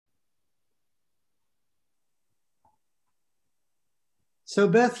So,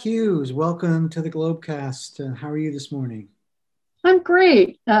 Beth Hughes, welcome to the Globecast. How are you this morning? I'm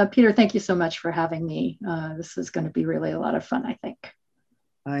great. Peter, thank you so much for having me. This is going to be really a lot of fun, I think.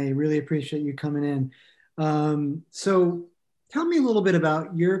 I really appreciate you coming in. So, tell me a little bit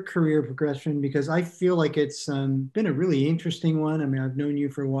about your career progression because I feel like it's been a really interesting one. I mean, I've known you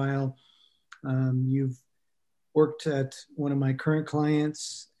for a while. You've worked at one of my current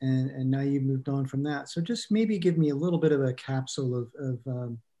clients, and now you've moved on from that. So, just maybe give me a little bit of a capsule of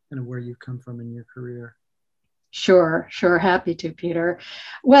kind of where you've come from in your career. Sure. Happy to, Peter.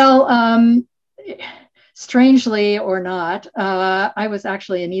 Well, strangely or not, I was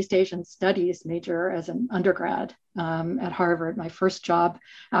actually an East Asian Studies major as an undergrad at Harvard. My first job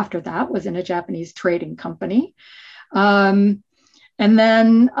after that was in a Japanese trading company. Um, and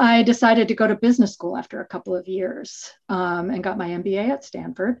then I decided to go to business school after a couple of years and got my MBA at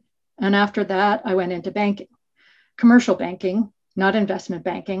Stanford. And after that, I went into banking, commercial banking, not investment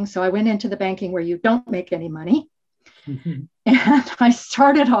banking. So I went into the banking where you don't make any money. And I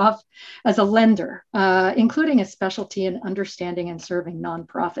started off as a lender, including a specialty in understanding and serving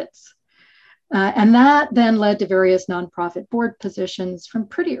nonprofits. And that then led to various nonprofit board positions from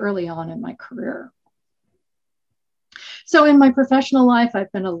pretty early on in my career. So in my professional life,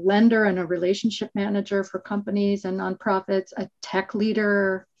 I've been a lender and a relationship manager for companies and nonprofits, a tech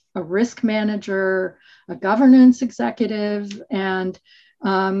leader, a risk manager, a governance executive, and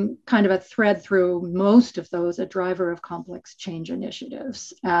kind of a thread through most of those, a driver of complex change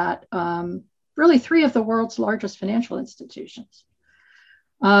initiatives at really three of the world's largest financial institutions.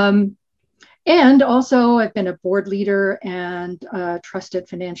 And also, I've been a board leader and a trusted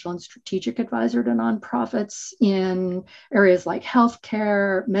financial and strategic advisor to nonprofits in areas like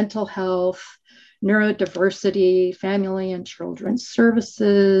healthcare, mental health, neurodiversity, family and children's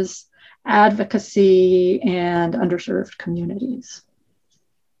services, advocacy, and underserved communities.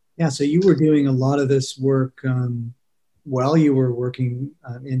 Yeah, so you were doing a lot of this work while you were working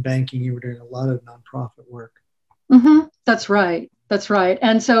in banking. You were doing a lot of nonprofit work. That's right. That's right.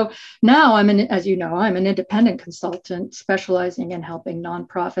 And so now as you know, I'm an independent consultant specializing in helping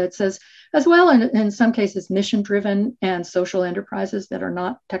nonprofits as well, and in some cases, mission driven and social enterprises that are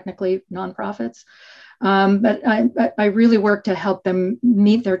not technically nonprofits. But I really work to help them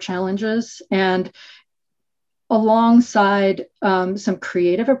meet their challenges and alongside some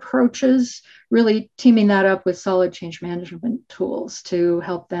creative approaches, really teaming that up with solid change management tools to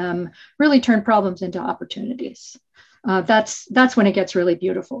help them really turn problems into opportunities. That's when it gets really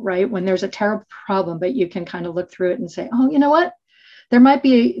beautiful, right? When there's a terrible problem, but you can kind of look through it and say, oh, you know what? There might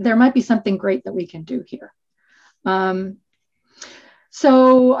be something great that we can do here.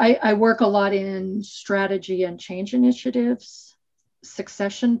 So I work a lot in strategy and change initiatives,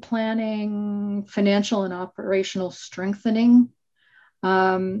 succession planning, financial and operational strengthening,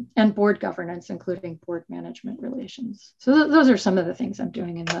 and board governance, including board management relations. So those are some of the things I'm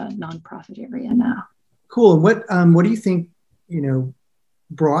doing in the nonprofit area now. Cool. And what do you think,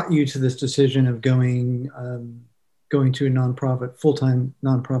 brought you to this decision of going to a nonprofit, full-time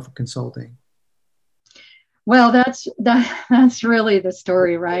nonprofit consulting? Well, that's really the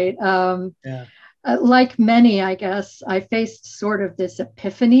story, right? Yeah. Like many, I guess, I faced sort of this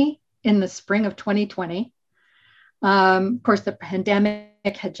epiphany in the spring of 2020. Of course, the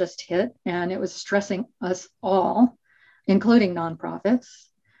pandemic had just hit and it was stressing us all, including nonprofits.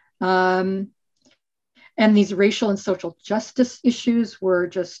 Um, and these racial and social justice issues were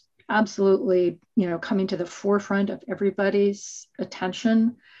just absolutely, coming to the forefront of everybody's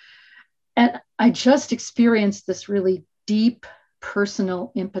attention. And I just experienced this really deep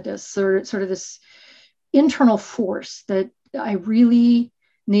personal impetus, sort of this internal force that I really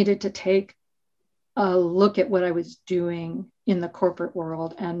needed to take a look at what I was doing in the corporate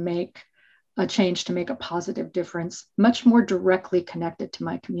world and make a change to make a positive difference, much more directly connected to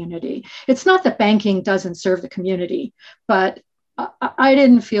my community. It's not that banking doesn't serve the community, but I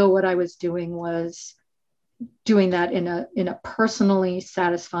didn't feel what I was doing was doing that in a personally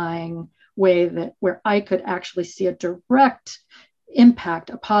satisfying way where I could actually see a direct impact,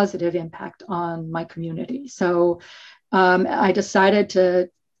 a positive impact on my community. So I decided to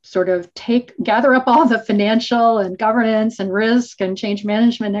sort of gather up all the financial and governance and risk and change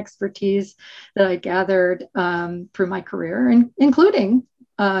management expertise that I gathered through my career, including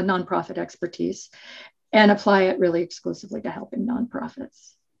nonprofit expertise, and apply it really exclusively to helping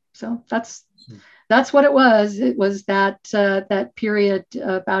nonprofits. So that's what it was. It was that period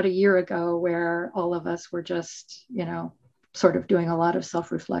about a year ago where all of us were just, sort of doing a lot of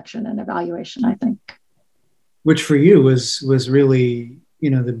self-reflection and evaluation, I think. Which for you was really,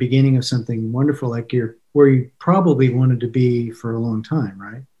 the beginning of something wonderful, like where you probably wanted to be for a long time,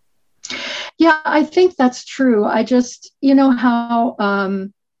 right? Yeah, I think that's true. I just, you know how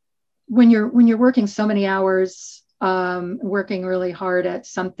when you're working so many hours, working really hard at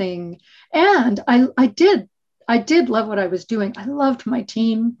something, and I did love what I was doing. I loved my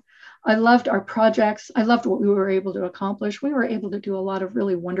team. I loved our projects. I loved what we were able to accomplish. We were able to do a lot of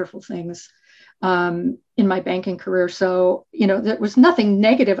really wonderful things in my banking career. So, there was nothing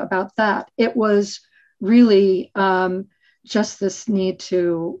negative about that. It was really just this need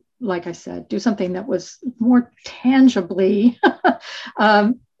to, like I said, do something that was more tangibly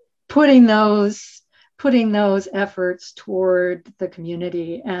um, putting those putting those efforts toward the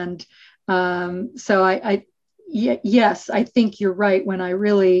community. And so yes, I think you're right. When I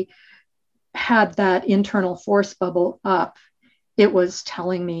really had that internal force bubble up, it was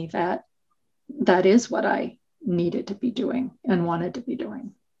telling me that that is what I needed to be doing and wanted to be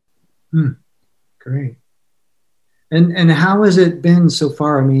doing. Hmm, great. And how has it been so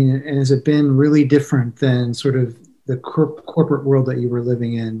far? I mean, and has it been really different than sort of the corporate world that you were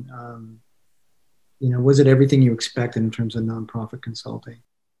living in? Was it everything you expected in terms of nonprofit consulting?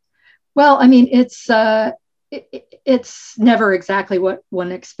 Well, I mean, it's never exactly what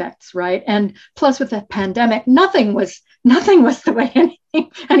one expects, right? And plus, with the pandemic, nothing was the way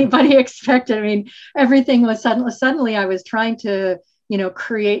anybody expected. I mean, everything was suddenly. I was trying to,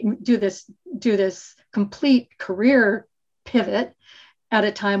 create, do this complete career pivot at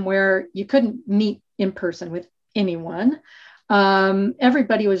a time where you couldn't meet in person with anyone.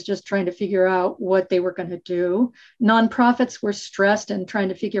 Everybody was just trying to figure out what they were going to do. Nonprofits were stressed and trying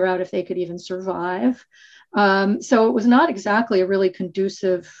to figure out if they could even survive. So it was not exactly a really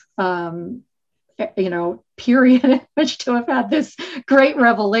conducive, period in which to have had this great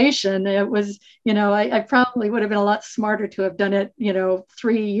revelation. It was, I probably would have been a lot smarter to have done it,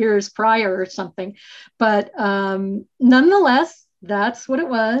 3 years prior or something. But nonetheless, that's what it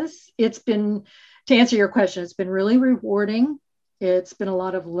was. It's been, to answer your question, it's been really rewarding. It's been a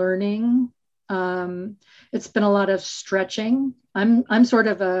lot of learning. It's been a lot of stretching. I'm sort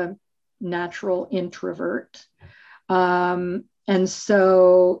of a natural introvert, and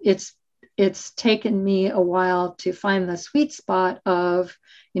so it's taken me a while to find the sweet spot of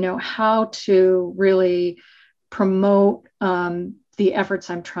how to really promote the efforts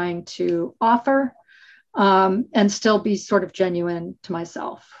I'm trying to offer, and still be sort of genuine to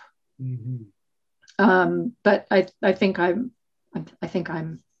myself. Mm-hmm. But I think I'm,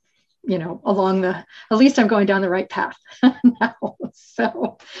 along at least I'm going down the right path now.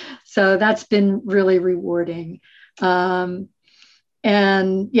 So that's been really rewarding.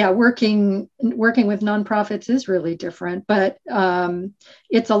 And yeah, working with nonprofits is really different, but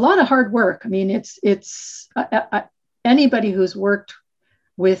it's a lot of hard work. I mean, it's anybody who's worked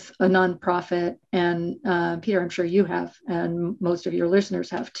with a nonprofit, and Peter, I'm sure you have, and most of your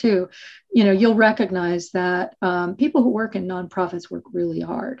listeners have too, you'll recognize that people who work in nonprofits work really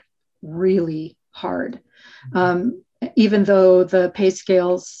hard, really hard. Even though the pay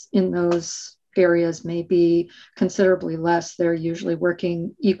scales in those areas may be considerably less, they're usually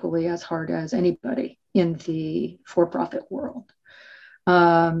working equally as hard as anybody in the for-profit world.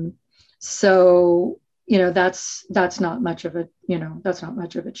 So that's not much of a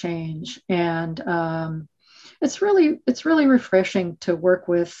change. And it's really refreshing to work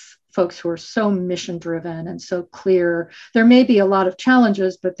with folks who are so mission driven and so clear. There may be a lot of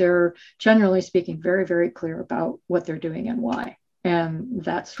challenges, but they're, generally speaking, very, very clear about what they're doing and why. And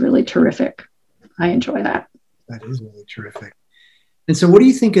that's really terrific. I enjoy that. That is really terrific. And so what do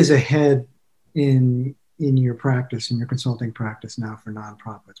you think is ahead in your practice, in your consulting practice now for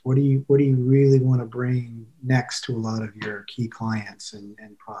nonprofits? What do you really want to bring next to a lot of your key clients and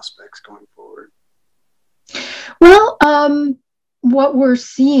prospects going forward? Well, what we're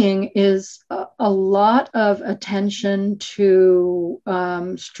seeing is a lot of attention to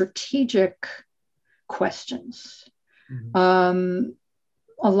strategic questions. Mm-hmm.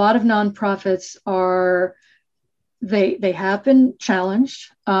 A lot of nonprofits they have been challenged,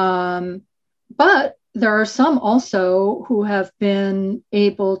 but there are some also who have been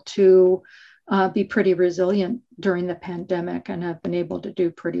able to be pretty resilient during the pandemic and have been able to do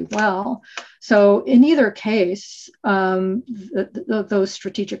pretty well. So in either case, those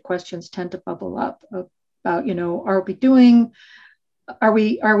strategic questions tend to bubble up about, are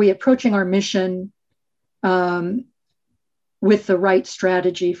we approaching our mission with the right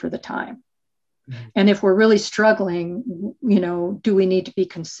strategy for the time? Mm-hmm. And if we're really struggling, do we need to be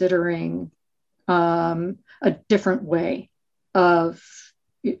considering a different way of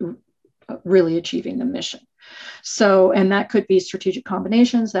really achieving the mission? So, and that could be strategic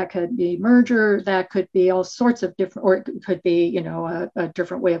combinations, that could be merger, that could be all sorts of different, or it could be, a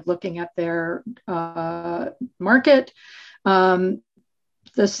different way of looking at their market.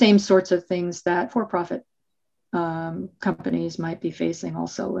 The same sorts of things that for-profit companies might be facing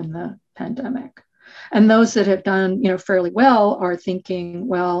also in the pandemic. And those that have done, fairly well are thinking,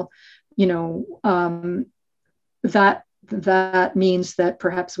 well, that means that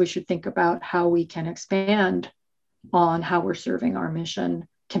perhaps we should think about how we can expand on how we're serving our mission.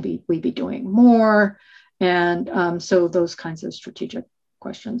 Can we be doing more? And so those kinds of strategic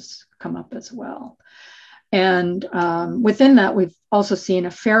questions come up as well. And within that, we've also seen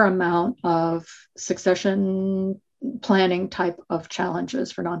a fair amount of succession planning type of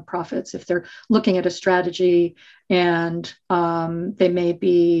challenges for nonprofits. If they're looking at a strategy and they may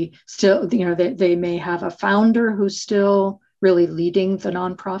be still, they may have a founder who's still really leading the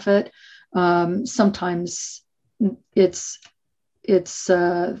nonprofit. Sometimes it's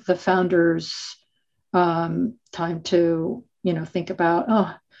the founder's time to, think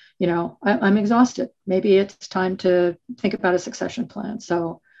about, I'm exhausted. Maybe it's time to think about a succession plan.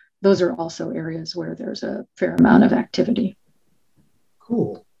 So those are also areas where there's a fair amount of activity.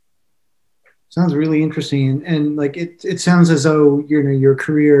 Cool. Sounds really interesting. And like it sounds as though, your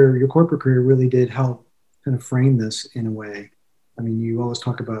career, your corporate career really did help kind of frame this in a way. I mean, you always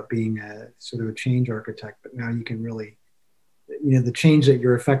talk about being a sort of a change architect, but now you can really, the change that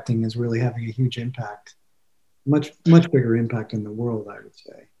you're affecting is really having a huge impact, much bigger impact in the world, I would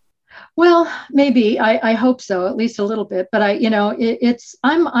say. Well, maybe I hope so, at least a little bit. But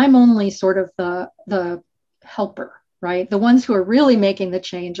I'm only sort of the helper, right? The ones who are really making the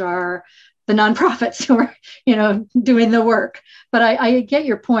change are the nonprofits who are, doing the work. But I get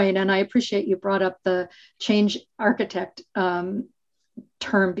your point, and I appreciate you brought up the change architect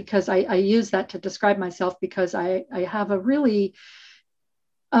term, because I use that to describe myself, because I have a really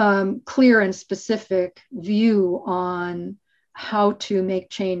clear and specific view on how to make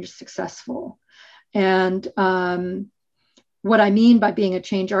change successful. And what I mean by being a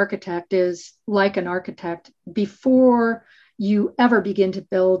change architect is, like an architect, before you ever begin to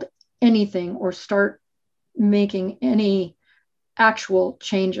build anything or start making any actual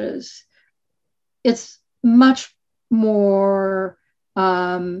changes, it's much more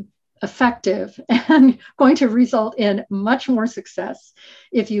effective and going to result in much more success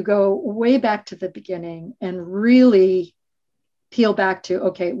if you go way back to the beginning and really peel back to,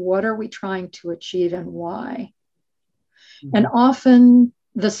 okay, what are we trying to achieve and why? Mm-hmm. And often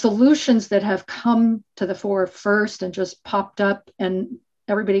the solutions that have come to the fore first and just popped up, and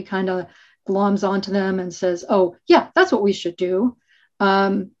everybody kind of gloms onto them and says, oh, yeah, that's what we should do.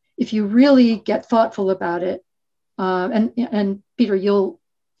 If you really get thoughtful about it, and Peter, you'll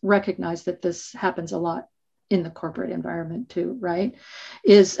recognize that this happens a lot in the corporate environment too, right?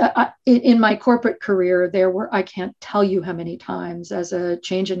 Is in my corporate career, I can't tell you how many times as a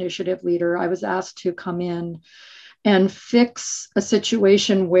change initiative leader, I was asked to come in and fix a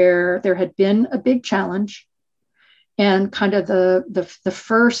situation where there had been a big challenge, and kind of the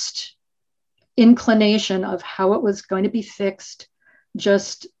first inclination of how it was going to be fixed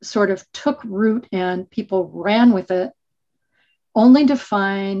just sort of took root and people ran with it, only to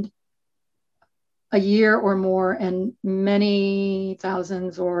find a year or more and many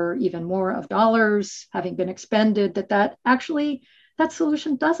thousands or even more of dollars having been expended, that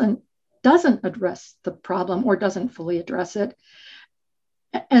solution doesn't address the problem or doesn't fully address it.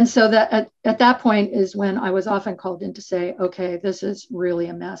 And so that at that point is when I was often called in to say, okay, this is really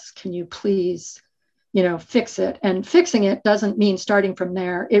a mess. Can you please, fix it? And fixing it doesn't mean starting from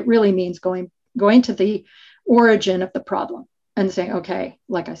there. It really means going to the origin of the problem and saying, okay,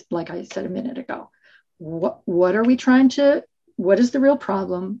 like I said a minute ago, what is the real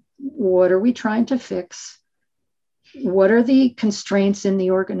problem? What are we trying to fix? What are the constraints in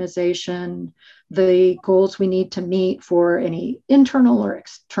the organization, the goals we need to meet for any internal or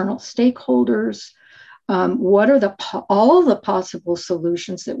external stakeholders? What are all the possible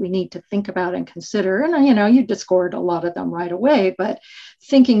solutions that we need to think about and consider? And, you discord a lot of them right away, but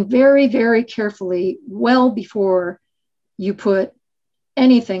thinking very, very carefully, well before you put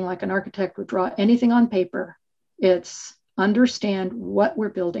anything, like an architect would draw anything on paper, it's understand what we're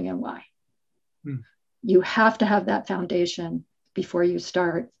building and why. You have to have that foundation before you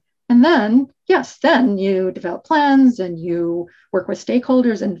start. And then, yes, then you develop plans and you work with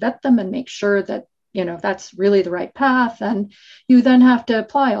stakeholders and vet them and make sure that, that's really the right path. And you then have to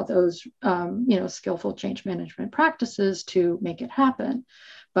apply all those, skillful change management practices to make it happen.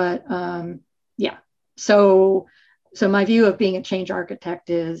 But so my view of being a change architect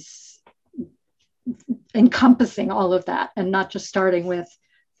is encompassing all of that and not just starting with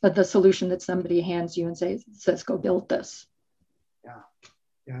the solution that somebody hands you and says go build this.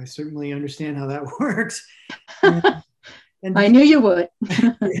 Yeah, I certainly understand how that works. And I knew you would.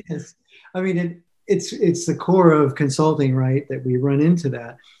 Yes, I mean it's the core of consulting, right? That we run into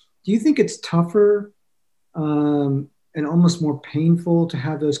that. Do you think it's tougher and almost more painful to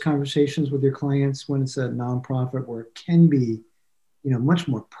have those conversations with your clients when it's a nonprofit, where it can be, much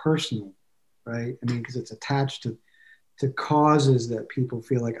more personal, right? I mean, because it's attached to causes that people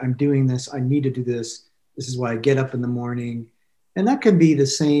feel like, I'm doing this, I need to do this. This is why I get up in the morning. And that can be the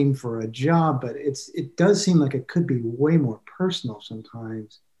same for a job, but it does seem like it could be way more personal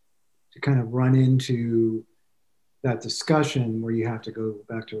sometimes to kind of run into that discussion where you have to go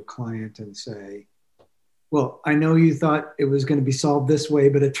back to a client and say, well, I know you thought it was going to be solved this way,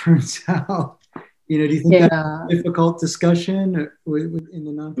 but it turns out, do you think that's a difficult discussion in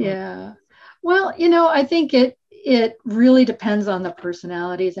the nonprofit? Yeah. Well, I think it really depends on the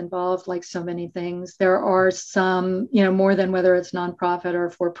personalities involved, like so many things. There are some, more than whether it's nonprofit or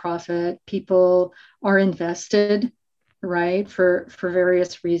for-profit, people are invested, right, for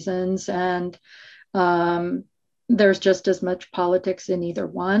various reasons. And there's just as much politics in either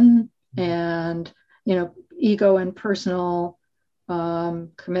one. And, ego and personal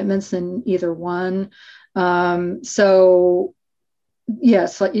commitments in either one. So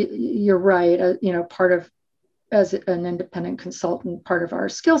yes, you're right. Part of, as an independent consultant, part of our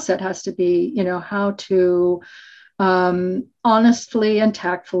skill set has to be, how to honestly and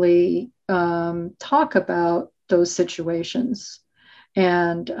tactfully talk about those situations.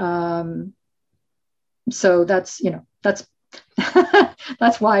 And so that's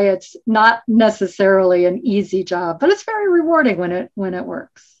that's why it's not necessarily an easy job, but it's very rewarding when it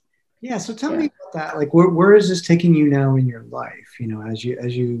works. Yeah. So tell me about that. Like, where is this taking you now in your life? As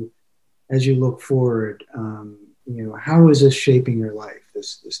you look forward, how is this shaping your life?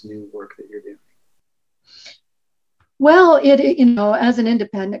 This new work that you're doing. Well, as an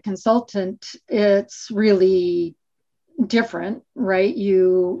independent consultant, it's really different, right?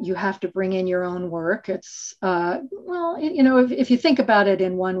 You have to bring in your own work. It's if you think about it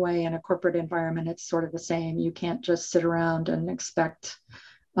in one way, in a corporate environment, it's sort of the same. You can't just sit around and expect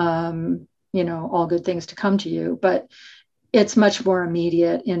all good things to come to you, but it's much more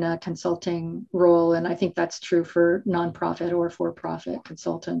immediate in a consulting role. And I think that's true for nonprofit or for-profit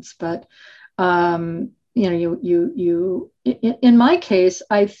consultants. But, in my case,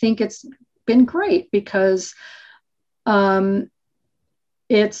 I think it's been great because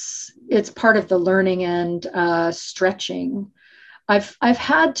it's part of the learning and stretching. I've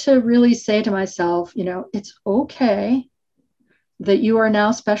had to really say to myself, it's okay that you are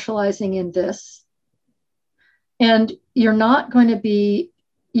now specializing in this, and you're not going to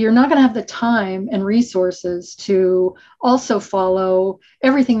have the time and resources to also follow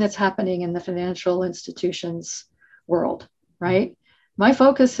everything that's happening in the financial institutions world, right? My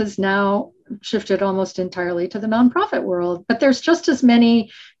focus has now shifted almost entirely to the nonprofit world, but there's just as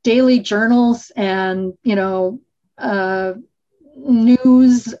many daily journals and,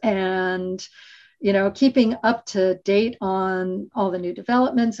 news and, keeping up to date on all the new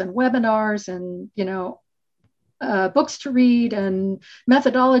developments and webinars and, books to read and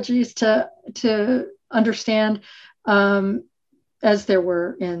methodologies to understand, as there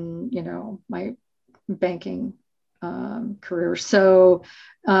were in, my banking career. So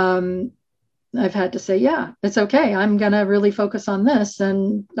I've had to say, yeah, it's okay. I'm going to really focus on this,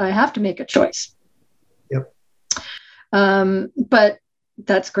 and I have to make a choice. Yep. But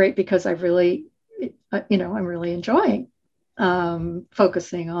that's great because I'm really enjoying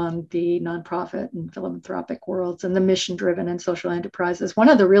focusing on the nonprofit and philanthropic worlds and the mission-driven and social enterprises. One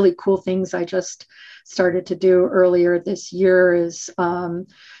of the really cool things I just started to do earlier this year is to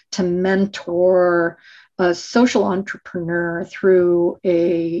mentor a social entrepreneur through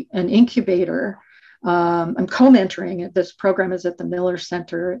an incubator. I'm co-mentoring it. This program is at the Miller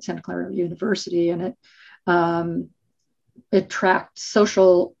Center at Santa Clara University, and it attracts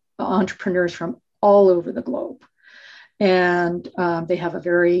social entrepreneurs from all over the globe. And they have a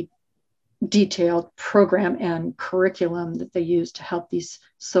very detailed program and curriculum that they use to help these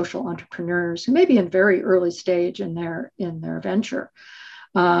social entrepreneurs who may be in very early stage in their venture.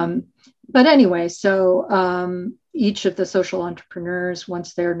 But anyway, so each of the social entrepreneurs,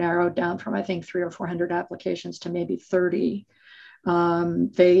 once they're narrowed down from, I think, 300 or 400 applications to maybe 30,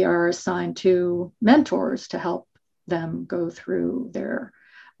 they are assigned to mentors to help them go through their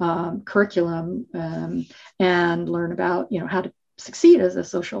curriculum and learn about, how to succeed as a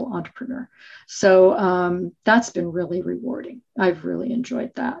social entrepreneur. So that's been really rewarding. I've really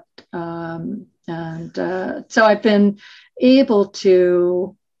enjoyed that. So I've been able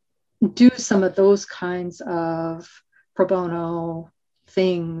to do some of those kinds of pro bono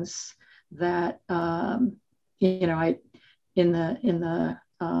things that, I, in the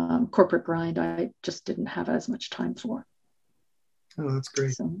corporate grind, I just didn't have as much time for. Oh, that's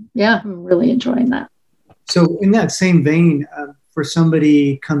great. So, yeah, I'm really enjoying that. So in that same vein, for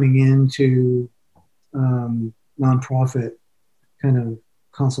somebody coming into nonprofit kind of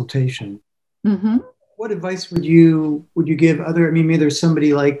consultation, mm-hmm. what advice would you give other? I mean, maybe there's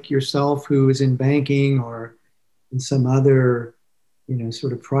somebody like yourself who is in banking or in some other,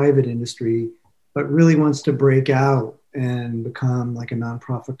 sort of private industry, but really wants to break out and become like a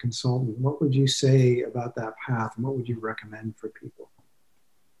nonprofit consultant. What would you say about that path, and what would you recommend for people?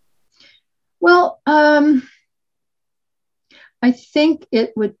 Well, I think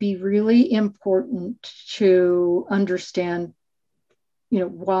it would be really important to understand,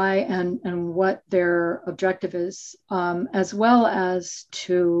 why and what their objective is, as well as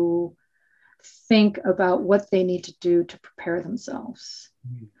to think about what they need to do to prepare themselves.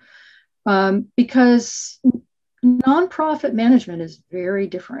 Because nonprofit management is very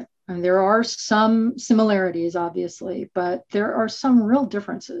different. And there are some similarities, obviously, but there are some real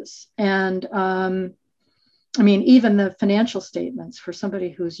differences. And even the financial statements, for somebody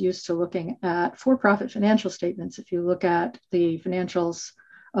who's used to looking at for-profit financial statements, if you look at the financials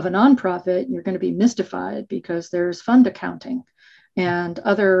of a nonprofit, you're going to be mystified because there's fund accounting and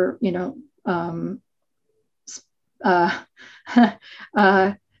other,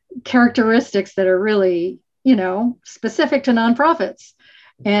 characteristics that are really, specific to nonprofits.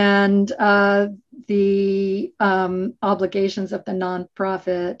 And the obligations of the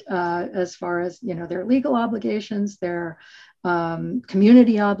nonprofit, as far as, their legal obligations, their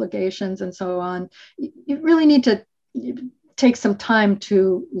community obligations, and so on. You really need to take some time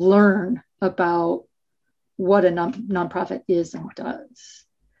to learn about what a nonprofit is and does.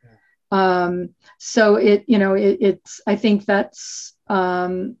 So it's, I think that's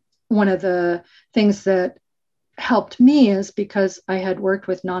one of the things that helped me, is because I had worked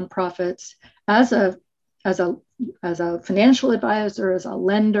with nonprofits as a financial advisor, as a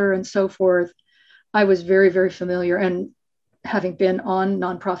lender, and so forth. I was very, very familiar, and having been on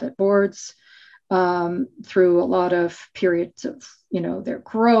nonprofit boards through a lot of periods of, their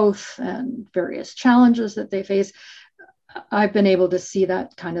growth and various challenges that they face, I've been able to see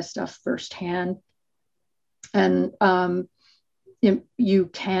that kind of stuff firsthand. And you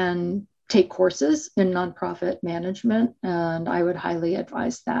can take courses in nonprofit management, and I would highly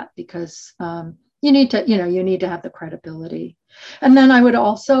advise that, because you need to have the credibility. And then I would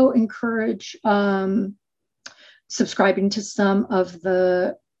also encourage subscribing to some of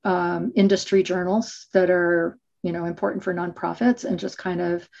the industry journals that are, important for nonprofits, and just kind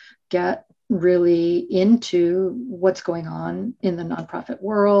of get really into what's going on in the nonprofit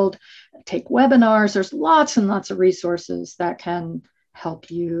world. Take webinars. There's lots and lots of resources that can help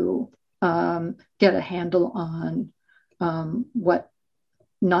you get a handle on what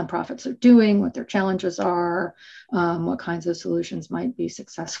nonprofits are doing, what their challenges are, what kinds of solutions might be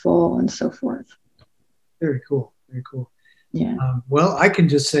successful, and so forth. Very cool. Very cool. Yeah. Well, I can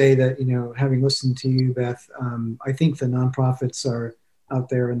just say that, having listened to you, Beth, I think the nonprofits are out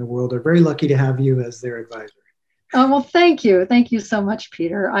there in the world are very lucky to have you as their advisor. Oh, well, thank you. Thank you so much,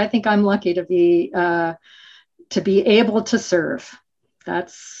 Peter. I think I'm lucky to be able to serve.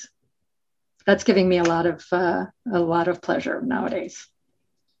 That's giving me a lot of pleasure nowadays.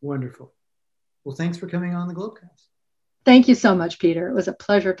 Wonderful. Well, thanks for coming on the Globecast. Thank you so much, Peter. It was a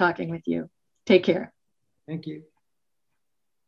pleasure talking with you. Take care. Thank you.